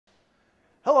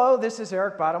Hello, this is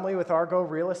Eric Bottomley with Argo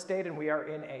Real Estate, and we are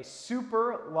in a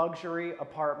super luxury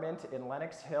apartment in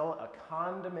Lenox Hill, a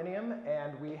condominium,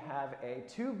 and we have a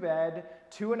 2-bed,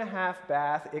 2.5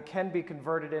 bath. It can be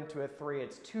converted into a 3.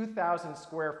 It's 2,000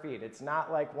 square feet. It's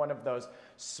not like one of those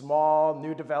small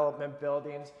new development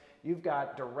buildings. You've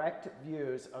got direct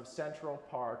views of Central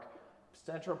Park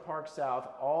South,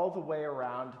 all the way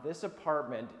around. This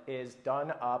apartment is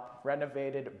done up,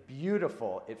 renovated,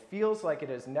 beautiful. It feels like it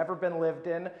has never been lived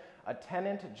in. A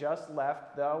tenant just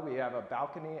left though. We have a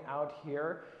balcony out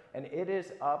here, and it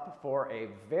is up for a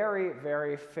very,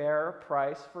 very fair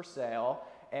price for sale.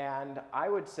 And I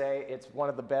would say it's one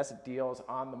of the best deals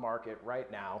on the market right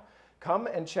now. Come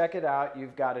and check it out.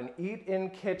 You've got an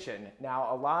eat-in kitchen. Now,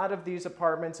 a lot of these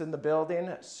apartments in the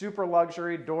building, super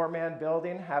luxury doorman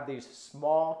building, have these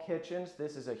small kitchens.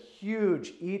 This is a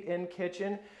huge eat-in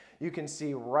kitchen. You can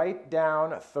see right down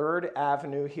 3rd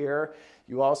Avenue here.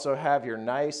 You also have your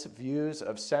nice views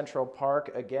of Central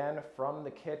Park, again, from the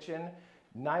kitchen.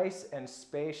 Nice and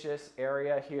spacious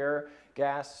area here.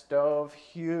 Gas stove,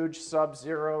 huge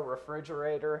Sub-Zero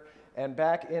refrigerator. And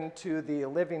back into the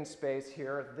living space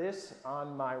here, this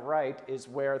on my right is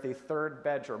where the 3rd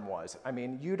bedroom was. I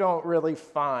mean, you don't really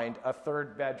find a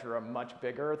 3rd bedroom much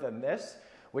bigger than this,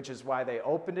 which is why they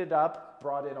opened it up,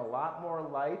 brought in a lot more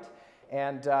light,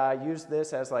 and used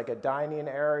this as like a dining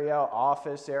area,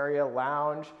 office area,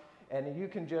 lounge. And you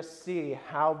can just see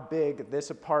how big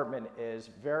this apartment is.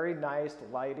 Very nice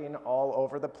lighting all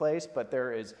over the place, but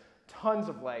there is tons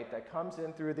of light that comes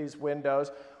in through these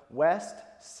windows, west,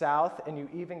 south, and you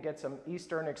even get some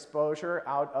eastern exposure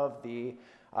out of the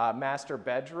master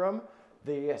bedroom.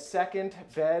 The 2nd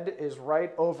bed is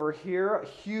right over here, a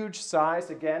huge size,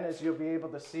 again, as you'll be able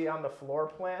to see on the floor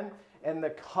plan. And the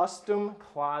custom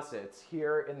closets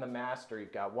here in the master.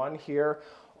 You've got one here,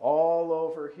 all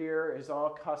over here is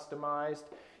all customized.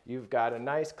 You've got a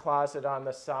nice closet on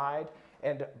the side.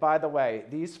 And by the way,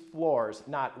 these floors,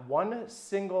 not one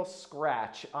single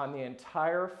scratch on the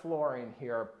entire flooring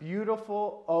here.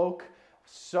 Beautiful oak,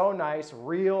 so nice,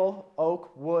 real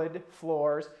oak wood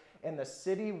floors. And the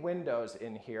city windows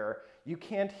in here, you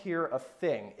can't hear a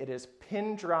thing. It is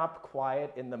pin drop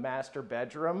quiet in the master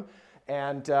bedroom.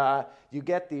 And you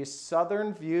get these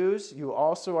southern views. You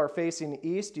also are facing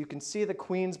east. You can see the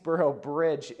Queensboro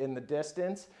Bridge in the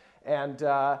distance. And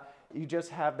you just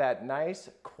have that nice,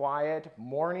 quiet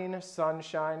morning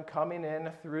sunshine coming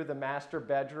in through the master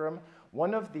bedroom.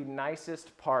 One of the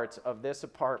nicest parts of this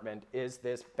apartment is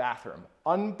this bathroom.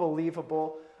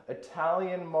 Unbelievable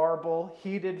Italian marble,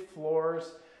 heated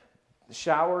floors,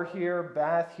 shower here,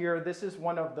 bath here. This is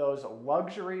one of those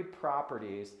luxury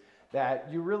properties that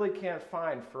you really can't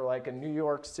find for like a New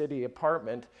York City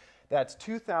apartment that's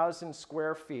 2,000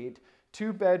 square feet,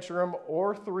 2-bedroom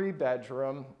or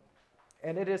 3-bedroom.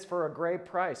 And it is for a great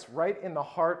price, right in the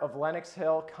heart of Lenox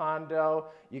Hill, Condo.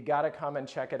 You gotta come and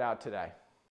check it out today.